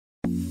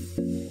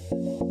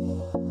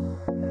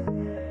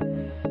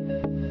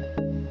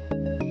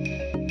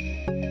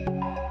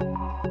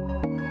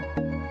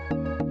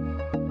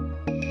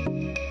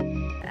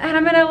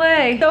and I'm in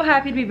LA. So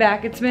happy to be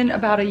back. It's been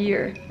about a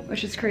year,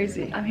 which is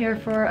crazy. I'm here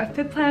for a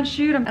Fitplan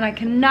shoot, and I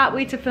cannot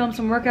wait to film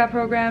some workout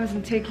programs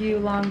and take you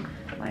along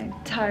my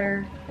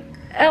entire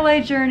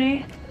LA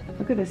journey.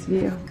 Look at this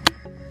view.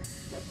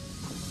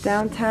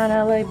 Downtown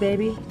LA,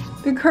 baby.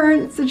 The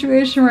current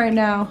situation right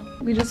now,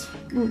 we just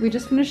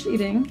finished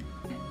eating.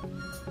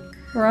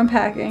 We're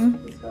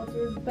unpacking. This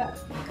filter is back.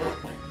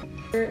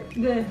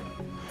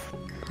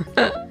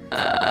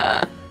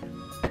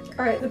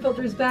 Alright, the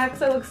filter's back,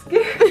 so I look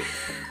scared.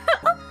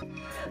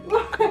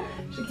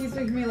 She keeps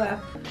making me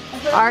laugh.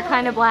 Our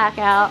kind of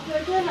blackout.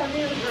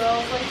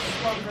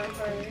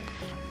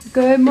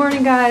 Good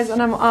morning, guys,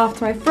 and I'm off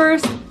to my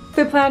first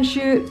Fitplan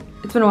shoot.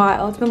 It's been a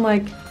while. It's been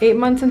like 8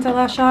 months since I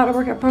last shot a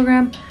workout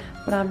program,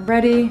 but I'm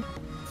ready.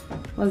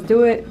 Let's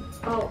do it.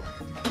 Oh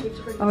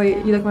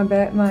wait, you like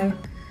my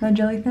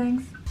jelly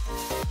things?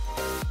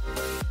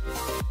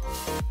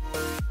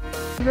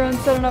 Everyone's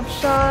setting up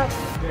shop.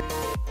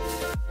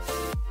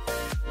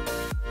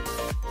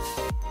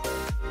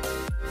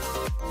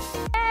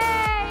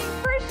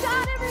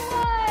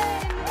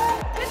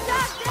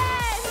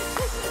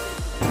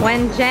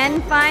 When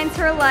Jen finds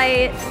her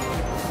light.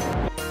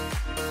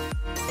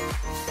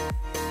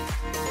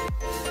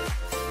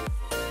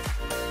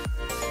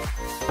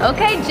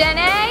 Okay,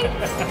 Jenny.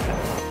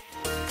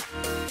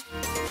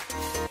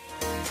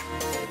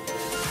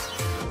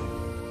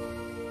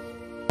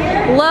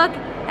 Look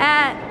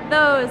at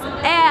those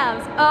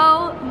abs.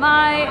 Oh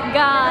my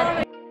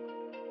God.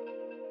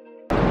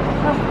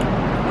 Oh,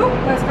 ooh,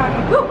 that's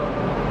cocky. Ooh.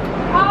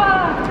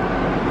 Ah.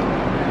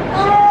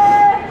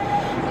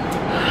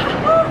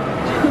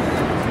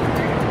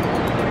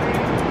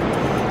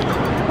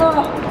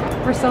 Oh,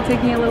 we're still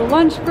taking a little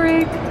lunch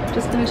break.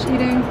 Just finished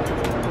eating.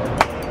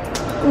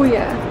 Oh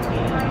yeah.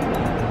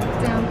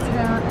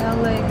 Downtown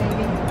LA,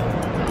 baby.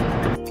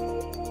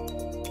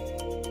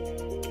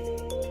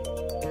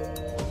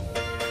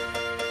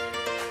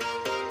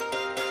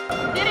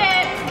 Did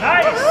it!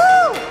 Nice!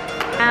 Woo!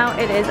 Now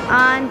it is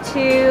on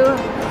to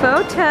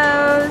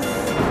photos.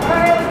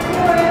 Alright, let's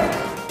do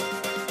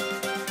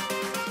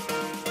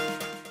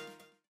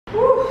it.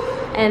 Woo.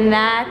 And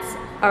that's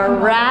a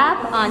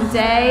wrap on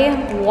day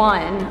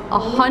 1.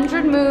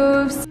 100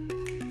 moves.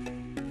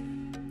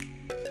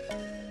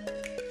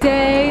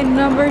 Day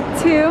number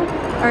 2.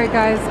 Alright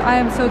guys, I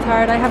am so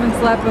tired. I haven't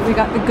slept, but we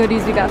got the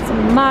goodies. We got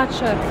some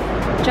matcha,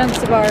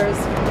 Jensta bars,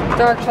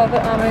 dark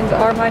chocolate almonds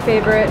are my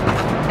favorite,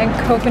 and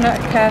coconut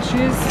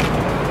cashews.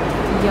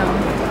 Yum.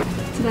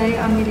 Today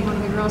I'm meeting one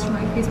of the girls from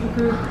my Facebook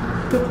group,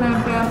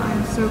 Fitplan fam. I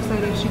am so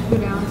excited. She flew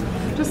down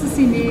just to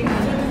see me, and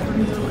we're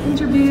gonna do a little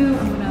interview.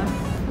 I'm gonna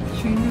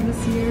train her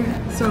this year.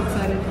 So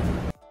excited.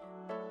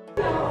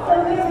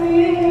 I'm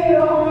meeting you.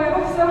 Oh my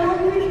God, I'm so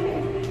happy.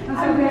 I'm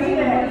so excited.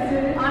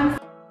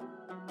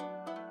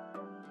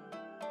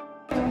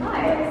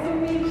 Nice to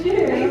meet you.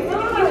 Nice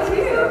to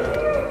meet you.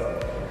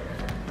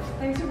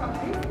 Thanks for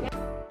coming.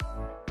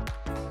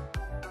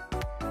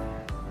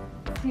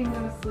 Team go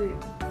to sleep.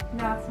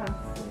 Now it's time to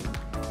sleep.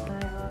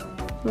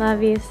 Love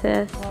you, sis.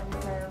 Love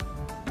you, Sarah.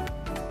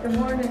 Good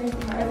morning.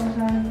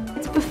 Time.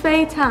 It's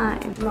buffet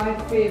time. My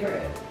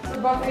favorite. So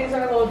buffets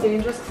are a little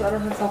dangerous because I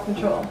don't have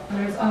self-control.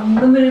 There's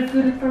unlimited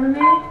food in front of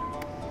me.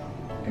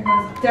 It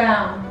goes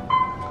down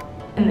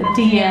in the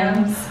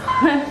DMs.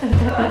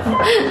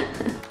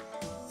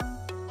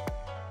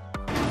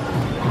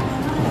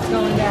 It's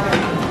going down.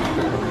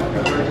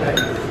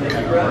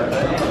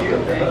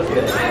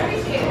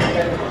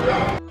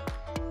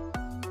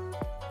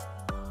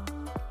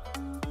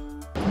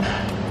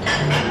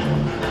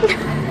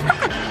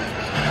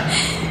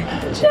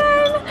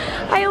 Jen,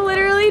 I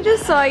literally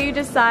just saw you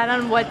decide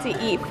on what to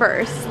eat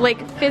first.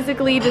 Like,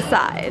 physically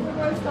decide.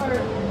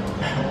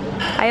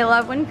 I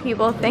love when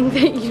people think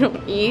that you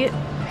don't eat,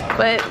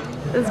 but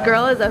this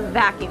girl is a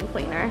vacuum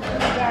cleaner.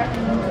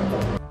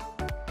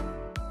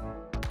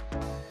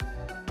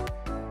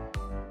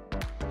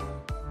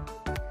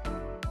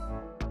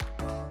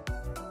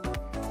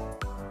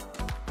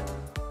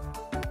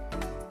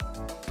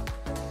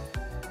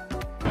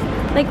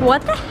 Like,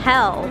 what the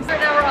hell? So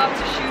now we're off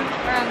to shoot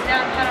around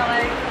downtown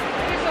LA.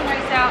 It's so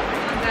nice out, the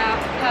sun's out,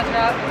 clouds are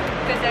up.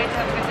 Good day to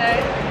have a good day.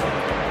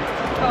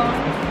 Phone,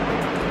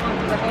 on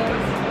to the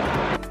hose.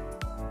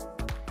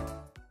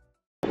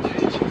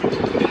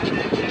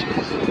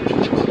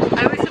 I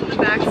always sit in the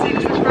back seat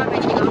because the front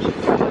makes me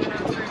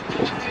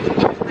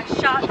I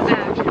shot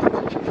back.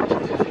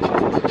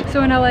 So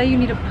in LA you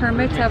need a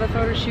permit to have a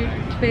photo shoot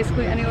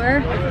basically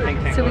anywhere.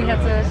 So we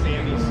have to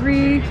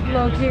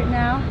relocate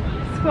now.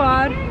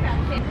 Squad.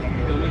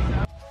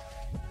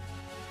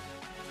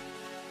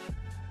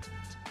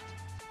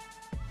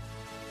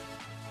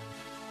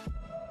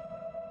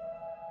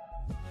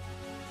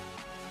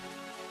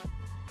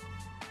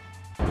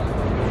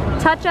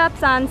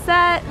 Touch-ups on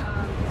set.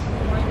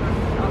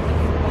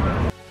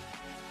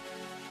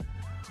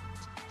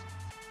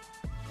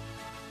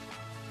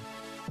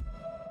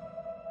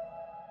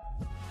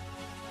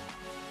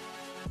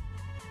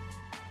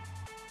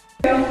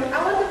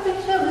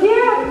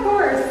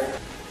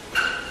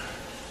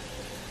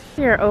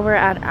 we are over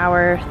at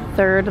our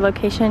third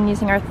location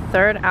using our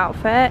third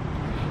outfit.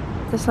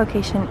 This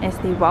location is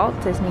the Walt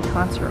Disney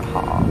Concert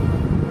Hall.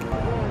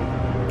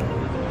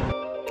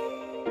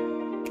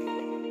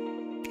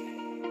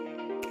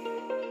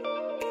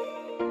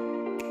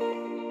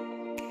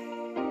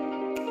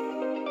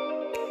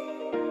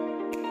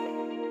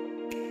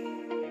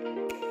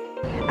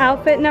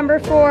 Outfit number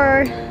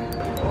 4.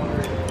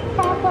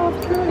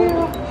 Pop-up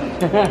studio.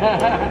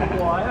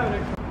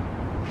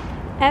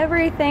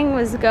 Everything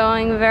was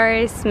going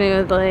very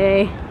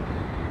smoothly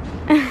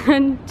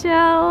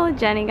until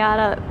Jenny got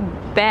a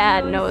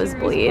bad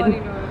nosebleed.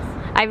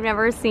 I've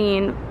never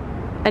seen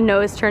a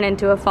nose turn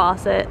into a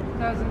faucet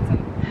That was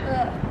insane.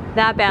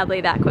 that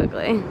badly, that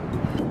quickly.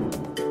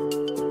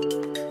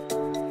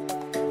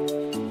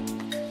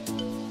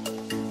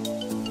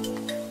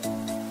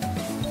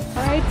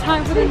 Alright,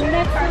 time for the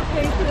next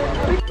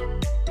location.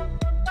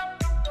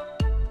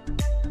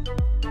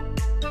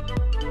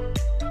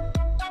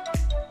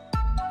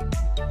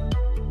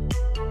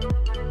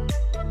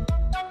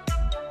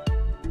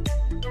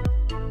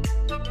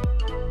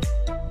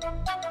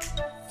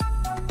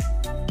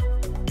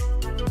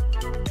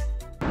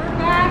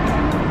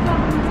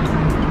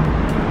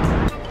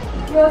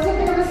 Let's look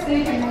at a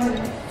steak and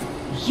morning.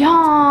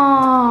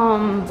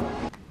 Yum!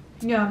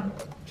 Yum.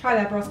 Try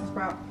that Brussels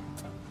sprout.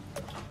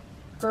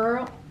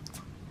 Girl.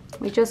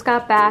 We just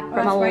got back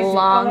from a spicy.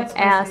 long That's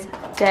ass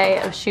spicy.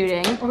 day of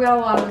shooting. Oh, we got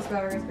a lot of this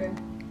batteries, babe.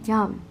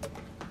 Yum.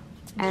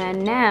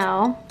 And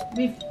now,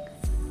 Beef.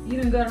 You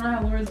didn't go to know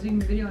how Laura's doing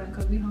the video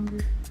because we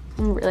hungry.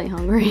 I'm really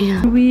hungry.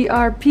 We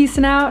are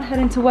peacing out,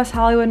 heading to West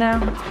Hollywood now.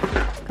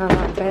 Got a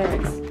lot of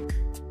bags.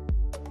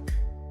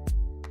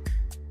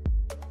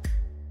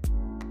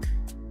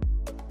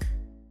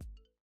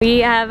 We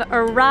have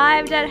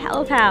arrived at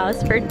Health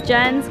House for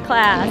Jen's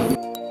class.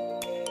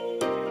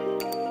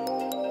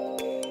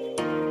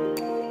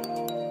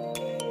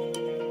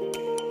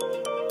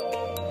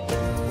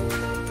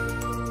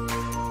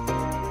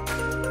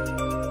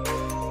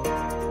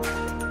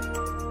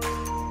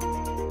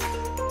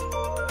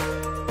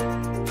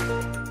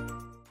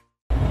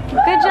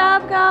 Good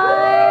job,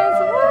 guys!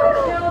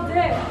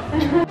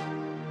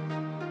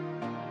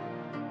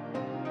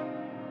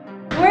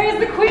 Where's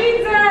the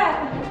queens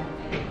at?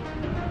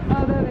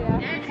 Oh, there they are.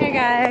 Hey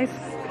guys.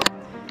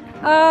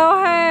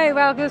 Oh, hey.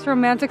 Wow, this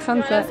romantic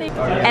sunset.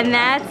 And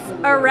that's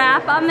a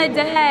wrap on the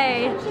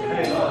day.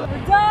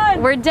 We're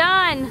done. We're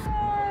done.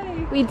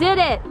 Yay. We did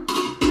it.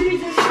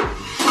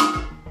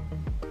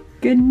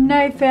 Good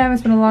night, fam.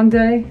 It's been a long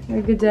day.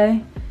 A good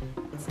day.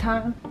 It's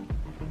time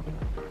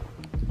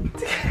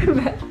to go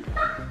to bed.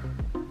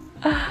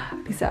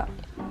 Peace out.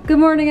 Good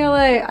morning,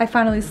 LA. I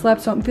finally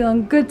slept, so I'm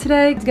feeling good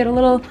today. Let's get a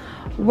little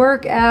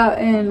workout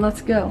and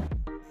let's go.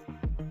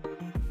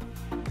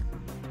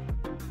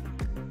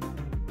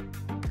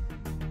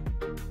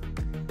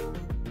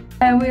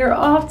 And we are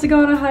off to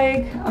go on a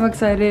hike. I'm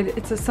excited.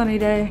 It's a sunny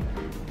day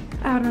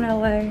out in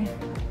LA.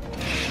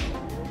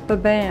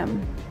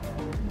 Ba-bam.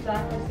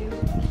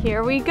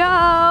 Here we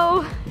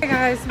go. Hey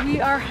guys, we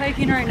are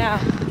hiking right now.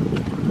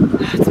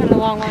 It's been a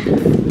long one.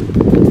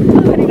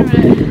 I need a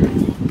minute.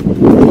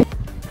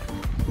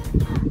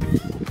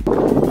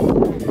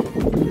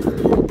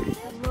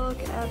 Look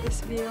at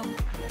this view.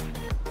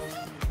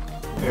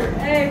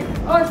 Hey,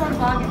 oh, it's my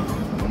pocket.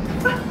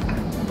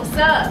 What's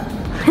up?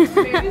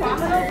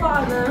 No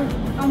father.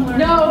 I'm learning.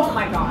 No! Oh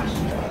my gosh.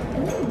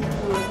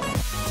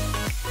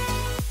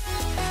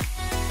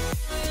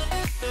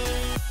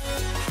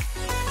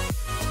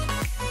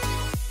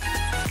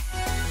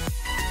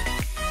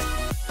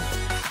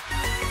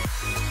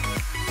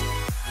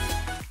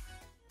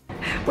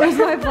 Where's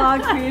my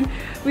vlog queen?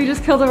 We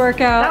just killed a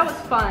workout. That was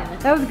fun.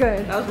 That was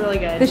good. That was really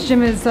good. This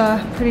gym is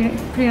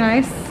pretty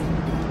nice.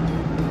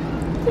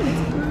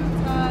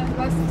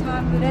 Best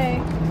time of the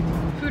day.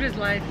 Food is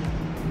life.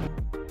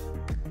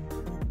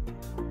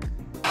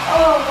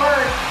 Oh,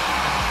 word.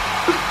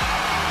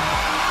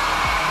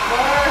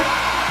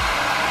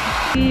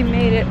 We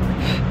made it.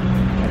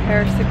 My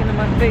hair is sticking to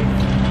my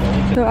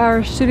face. So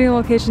our shooting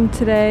location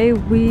today,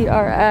 we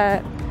are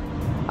at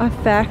a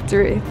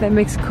factory that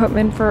makes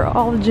equipment for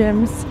all the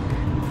gyms.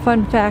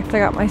 Fun fact, I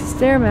got my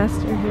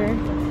Stairmaster here.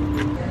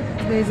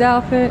 Today's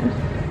outfit.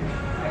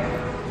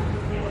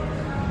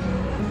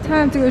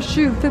 Time to go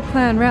shoot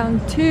Fitplan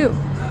round 2.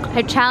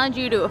 I challenge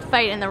you to a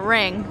fight in the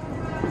ring.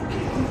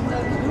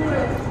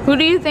 Who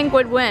do you think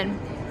would win?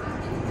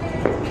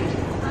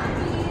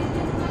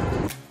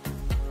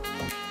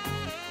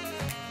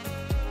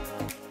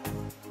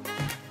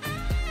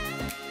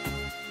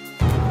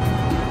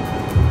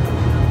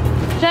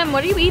 Jen,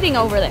 what are you eating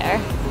over there?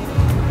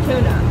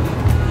 Tuna.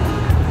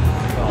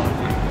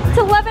 It's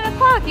 11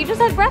 o'clock. You just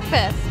had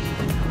breakfast.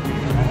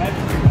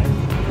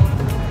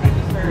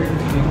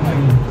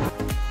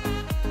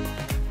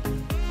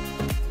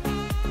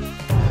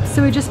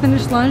 So we just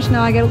finished lunch.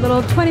 Now I get a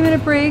little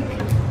 20-minute break.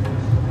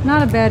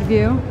 Not a bad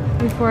view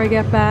before I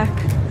get back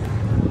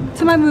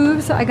to my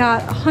moves. I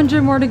got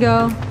 100 more to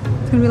go.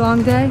 It's gonna be a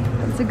long day.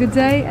 It's a good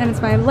day, and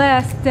it's my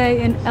last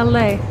day in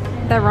LA.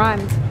 That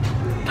rhymed.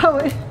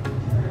 Poet.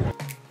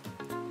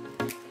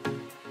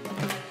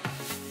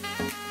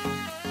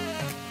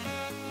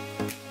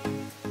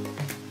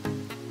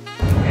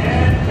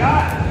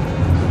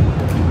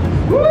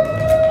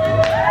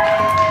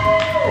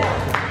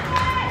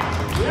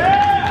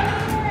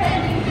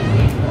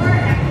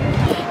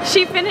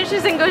 She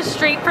finishes and goes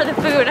straight for the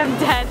food. I'm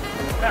dead.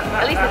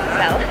 At least it's a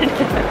salad.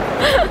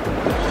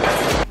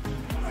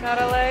 Not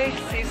LA.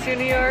 See you soon,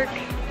 New York.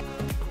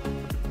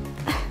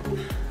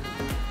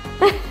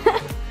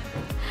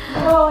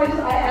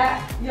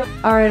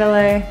 Alright,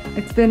 LA.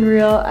 It's been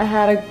real. I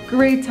had a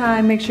great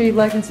time. Make sure you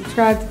like and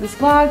subscribe to this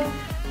vlog,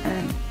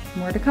 and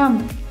more to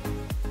come.